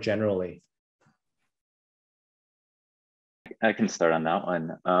just more generally. I can start on that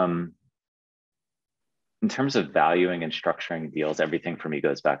one. In terms of valuing and structuring deals, everything for me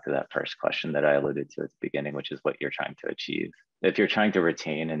goes back to that first question that I alluded to at the beginning, which is what you're trying to achieve. If you're trying to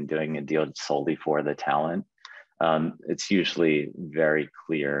retain and doing a deal solely for the talent, it's usually very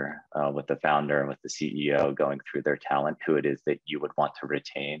clear with the founder and with the CEO going through their talent, who it is that you would want to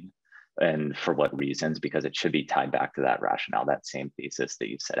retain and for what reasons, because it should be tied back to that rationale, that same thesis that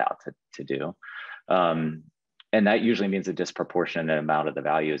you set out to do. And that usually means a disproportionate amount of the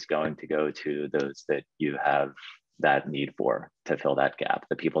value is going to go to those that you have that need for to fill that gap,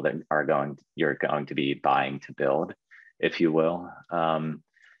 the people that you're going to be buying to build, if you will.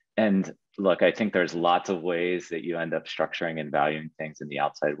 And look, I think there's lots of ways that you end up structuring and valuing things in the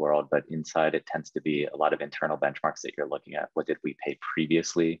outside world, but inside it tends to be a lot of internal benchmarks that you're looking at. What did we pay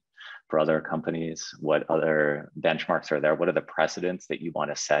previously for other companies? What other benchmarks are there? What are the precedents that you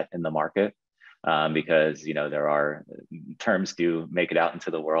want to set in the market? Because there are terms do make it out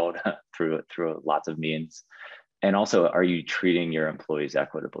into the world through lots of means. And also, are you treating your employees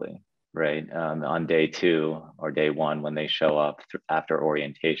equitably, right? On day 2 or day 1, when they show up after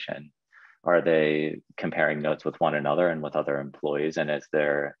orientation, are they comparing notes with one another and with other employees? And is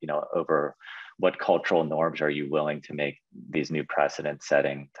there, over what cultural norms are you willing to make these new precedent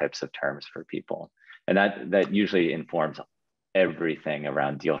setting types of terms for people? And that usually informs everything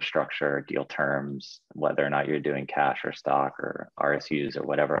around deal structure, deal terms, whether or not you're doing cash or stock or RSUs or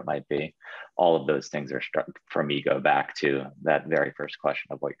whatever it might be. All of those things are, for me, go back to that very first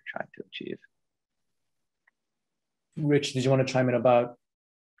question of what you're trying to achieve. Rich, did you want to chime in about,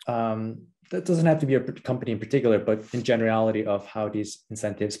 that doesn't have to be a company in particular, but in generality of how these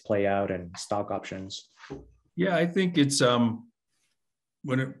incentives play out and stock options? Yeah, I think it's,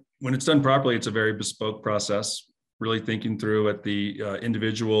 when it's done properly, it's a very bespoke process. Really thinking through at the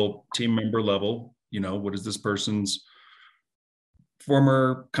individual team member level, what is this person's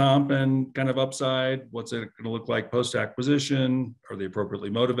former comp and kind of upside? What's it going to look like post-acquisition? Are they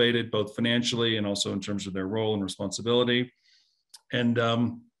appropriately motivated, both financially and also in terms of their role and responsibility? And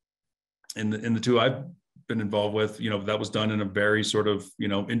in the two I've been involved with, that was done in a very sort of,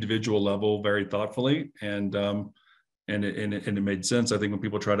 individual level, very thoughtfully, and it made sense. I think when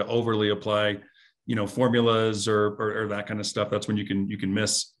people try to overly apply formulas or that kind of stuff, that's when you can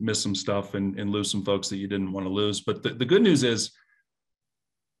miss some stuff and lose some folks that you didn't want to lose. But the good news is,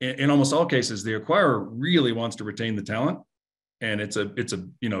 in almost all cases, the acquirer really wants to retain the talent. And it's a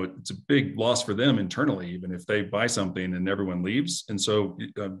big loss for them internally, even if they buy something and everyone leaves. And so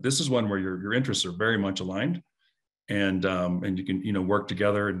this is one where your interests are very much aligned, and you can work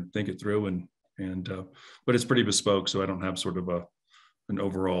together and think it through, but it's pretty bespoke. So I don't have sort of an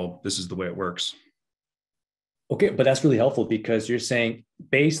overall, this is the way it works. Okay, but that's really helpful because you're saying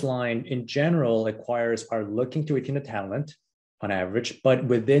baseline in general, acquirers are looking to retain the talent on average, but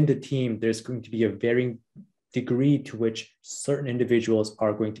within the team, there's going to be a varying degree to which certain individuals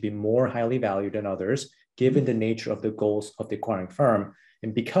are going to be more highly valued than others, given the nature of the goals of the acquiring firm.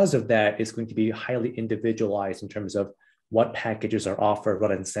 And because of that, it's going to be highly individualized in terms of what packages are offered,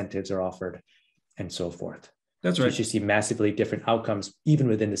 what incentives are offered, and so forth. That's right. So you see massively different outcomes even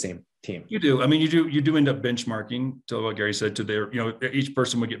within the same team. You do. I mean, you do end up benchmarking to what Gary said, to their, each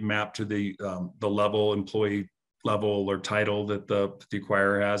person would get mapped to the level, employee level or title that the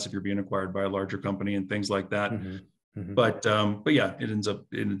acquirer has if you're being acquired by a larger company and things like that. Mm-hmm. Mm-hmm. But yeah, it ends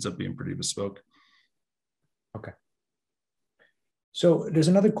up being pretty bespoke. Okay. So there's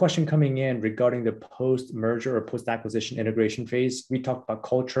another question coming in regarding the post-merger or post-acquisition integration phase. We talked about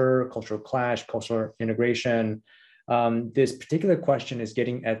cultural clash, cultural integration. This particular question is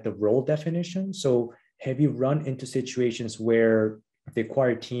getting at the role definition. So have you run into situations where the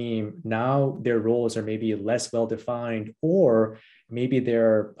acquired team, now their roles are maybe less well-defined, or maybe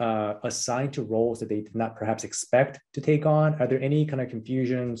they're assigned to roles that they did not perhaps expect to take on? Are there any kind of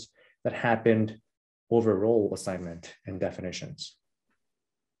confusions that happened over role assignment and definitions?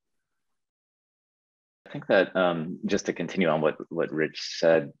 I think that just to continue on what Rich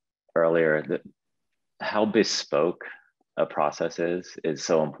said earlier, that how bespoke a process is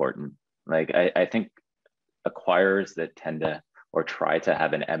so important. Like I think acquirers that tend to or try to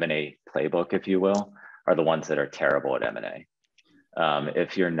have an M&A playbook, if you will, are the ones that are terrible at M&A.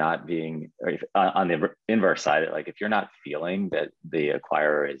 If you're not being, or if, on the inverse side, like if you're not feeling that the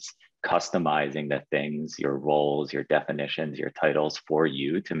acquirer is customizing the things, your roles, your definitions, your titles for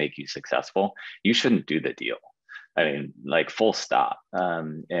you to make you successful, you shouldn't do the deal. I mean, like full stop.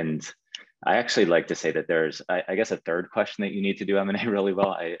 And I actually like to say that there's, I guess, a third question that you need to do M&A really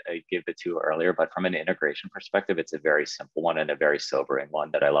well. I gave the two earlier, but from an integration perspective, it's a very simple one and a very sobering one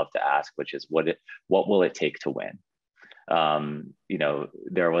that I love to ask, which is what will it take to win?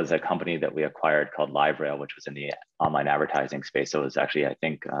 There was a company that we acquired called LiveRail, which was in the online advertising space. So it was actually, I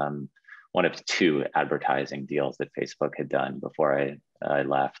think, one of two advertising deals that Facebook had done before I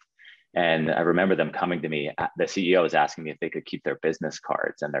left. And I remember them coming to me, the CEO was asking me if they could keep their business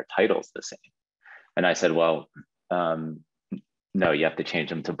cards and their titles the same. And I said, well, no, you have to change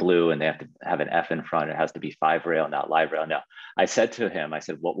them to blue and they have to have an F in front. It has to be 5Rail, not LiveRail. No, I said to him, I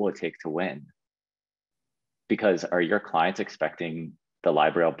said, what will it take to win? Because are your clients expecting the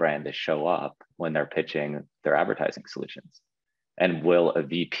LiveRail brand to show up when they're pitching their advertising solutions? And will a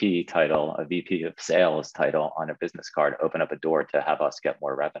VP title, a VP of sales title on a business card open up a door to have us get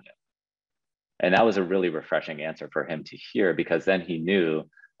more revenue? And that was a really refreshing answer for him to hear, because then he knew,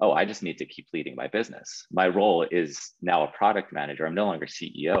 oh, I just need to keep leading my business. My role is now a product manager. I'm no longer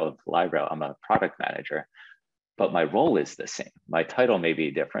CEO of LiveRail. I'm a product manager, but my role is the same. My title may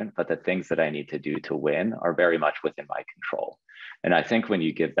be different, but the things that I need to do to win are very much within my control. And I think when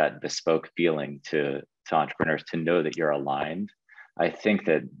you give that bespoke feeling to entrepreneurs to know that you're aligned, I think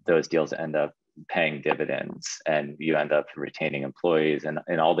that those deals end up paying dividends and you end up retaining employees and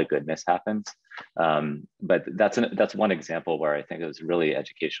all the goodness happens. But that's one example where I think it was really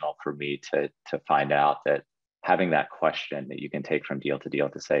educational for me to find out that having that question that you can take from deal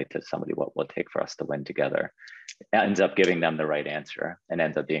to say to somebody, what will it take for us to win together, ends up giving them the right answer and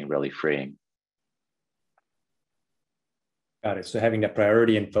ends up being really freeing. Got it. So having that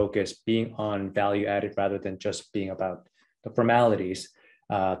priority and focus being on value added rather than just being about the formalities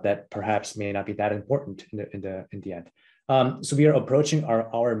that perhaps may not be that important in the end. So we are approaching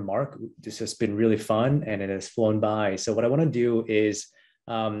our hour mark. This has been really fun and it has flown by. So what I want to do is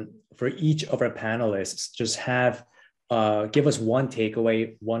for each of our panelists, just give us one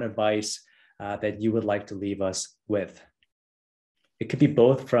takeaway, one advice that you would like to leave us with. It could be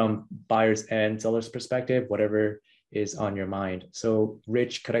both from buyers and sellers perspective, whatever is on your mind. So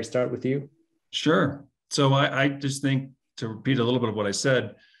Rich, could I start with you? Sure. So I just think, to repeat a little bit of what I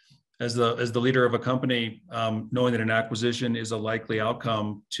said, as the leader of a company, knowing that an acquisition is a likely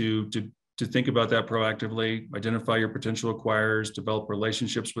outcome, to think about that proactively, identify your potential acquirers, develop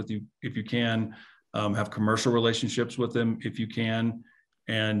relationships with you if you can, have commercial relationships with them if you can,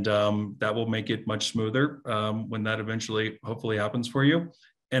 and that will make it much smoother when that eventually hopefully happens for you.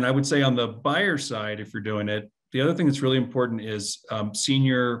 And I would say on the buyer side, if you're doing it, the other thing that's really important is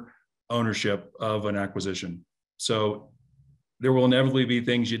senior ownership of an acquisition. So there will inevitably be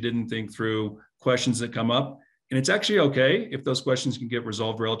things you didn't think through, questions that come up. And it's actually okay if those questions can get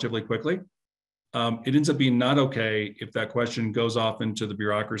resolved relatively quickly. It ends up being not okay if that question goes off into the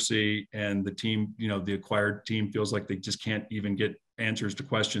bureaucracy and the team, the acquired team feels like they just can't even get answers to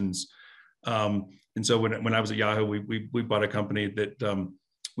questions. And so when I was at Yahoo, we bought a company that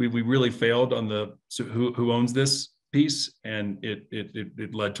we really failed on who owns this piece, and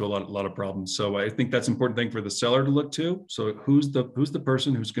it led to a lot of problems. So I think that's an important thing for the seller to look to. So who's the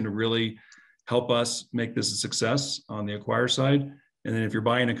person who's going to really help us make this a success on the acquire side? And then if you're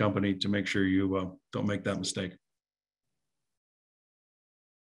buying a company, to make sure you don't make that mistake.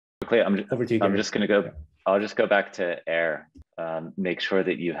 Okay, I'll just go back to AIR. Make sure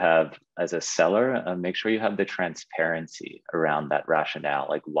that you have, as a seller, make sure you have the transparency around that rationale,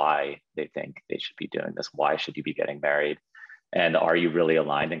 like why they think they should be doing this. Why should you be getting married? And are you really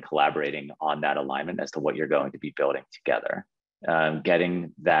aligned and collaborating on that alignment as to what you're going to be building together?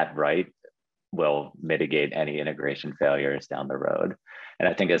 Getting that right will mitigate any integration failures down the road. And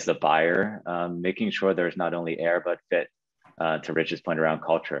I think as the buyer, making sure there's not only AIR, but fit, to Rich's point around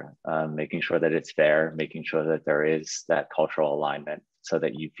culture, making sure that it's fair, making sure that there is that cultural alignment so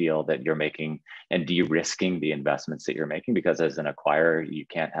that you feel that you're making and de-risking the investments that you're making, because as an acquirer, you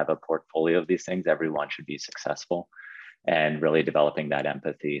can't have a portfolio of these things. Everyone should be successful, and really developing that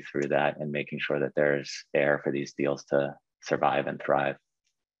empathy through that and making sure that there's AIR for these deals to survive and thrive.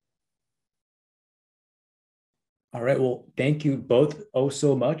 All right, well, thank you both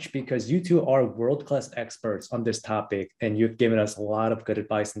so much, because you two are world-class experts on this topic, and you've given us a lot of good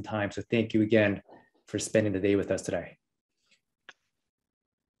advice and time. So thank you again for spending the day with us today.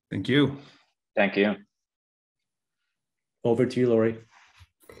 Thank you. Thank you. Over to you, Lori.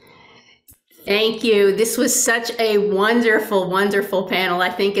 Thank you. This was such a wonderful, wonderful panel. I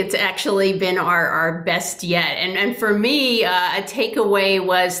think it's actually been our best yet. And for me, a takeaway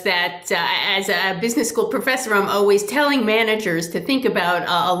was that as a business school professor, I'm always telling managers to think about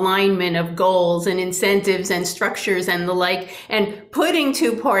alignment of goals and incentives and structures and the like. And putting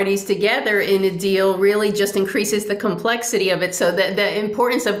two parties together in a deal really just increases the complexity of it. So the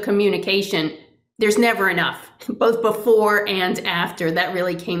importance of communication, there's never enough, both before and after. That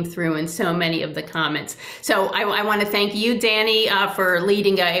really came through in so many of the comments. So I want to thank you, Danny, for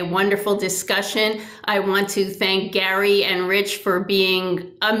leading a wonderful discussion. I want to thank Gary and Rich for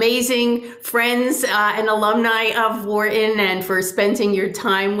being amazing friends and alumni of Wharton, and for spending your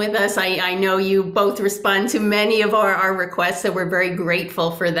time with us. I know you both respond to many of our requests, so we're very grateful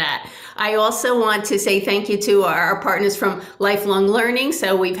for that. I also want to say thank you to our partners from Lifelong Learning.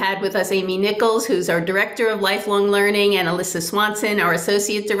 So we've had with us Amy Nichols, who's our Director of Lifelong Learning, and Alyssa Swanson, our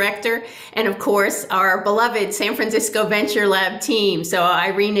Associate Director, and of course, our beloved San Francisco Venture Lab team. So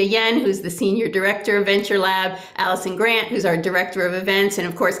Irina Yen, who's the Senior Director of Venture Lab, Allison Grant, who's our Director of Events, and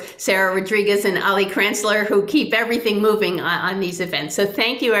of course, Sarah Rodriguez and Ali Kranzler, who keep everything moving on these events. So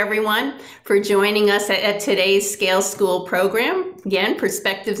thank you, everyone, for joining us at today's Scale School program. Again,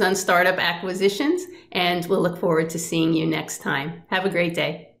 Perspectives on Startup Acquisitions, and we'll look forward to seeing you next time. Have a great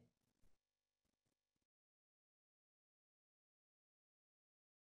day.